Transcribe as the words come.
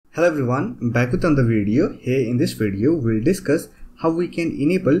Hello everyone, I'm back with another video. Here in this video, we'll discuss how we can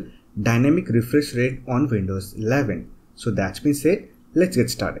enable dynamic refresh rate on Windows 11. So that's been said, let's get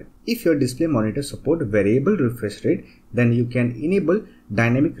started. If your display monitor support variable refresh rate, then you can enable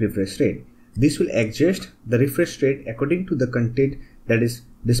dynamic refresh rate. This will adjust the refresh rate according to the content that is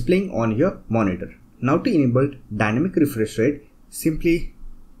displaying on your monitor. Now to enable dynamic refresh rate, simply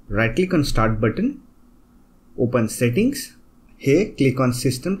right click on Start button, open Settings. Here click on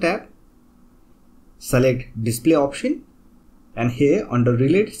System tab, select Display option, and here under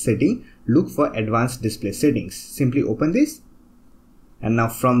Related Setting look for Advanced Display Settings. Simply open this, and now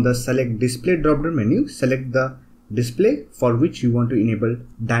from the Select Display drop down menu, select the display for which you want to enable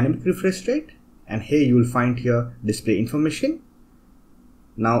dynamic refresh rate, and here you will find here display information.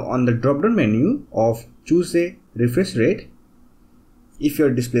 Now on the drop down menu of choose a refresh rate, if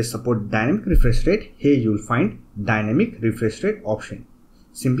your display support dynamic refresh rate, here you will find dynamic refresh rate option.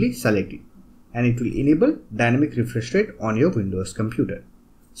 Simply select it and it will enable dynamic refresh rate on your Windows computer.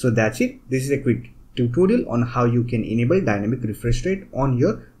 So that's it. This is a quick tutorial on how you can enable dynamic refresh rate on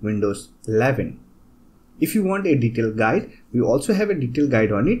your Windows 11. If you want a detailed guide, we also have a detailed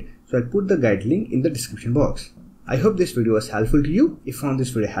guide on it. So I'll put the guide link in the description box. I hope this video was helpful to you. If you found this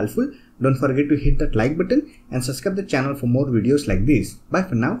video helpful, don't forget to hit that like button and subscribe the channel for more videos like this. Bye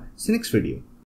for now. See you next video.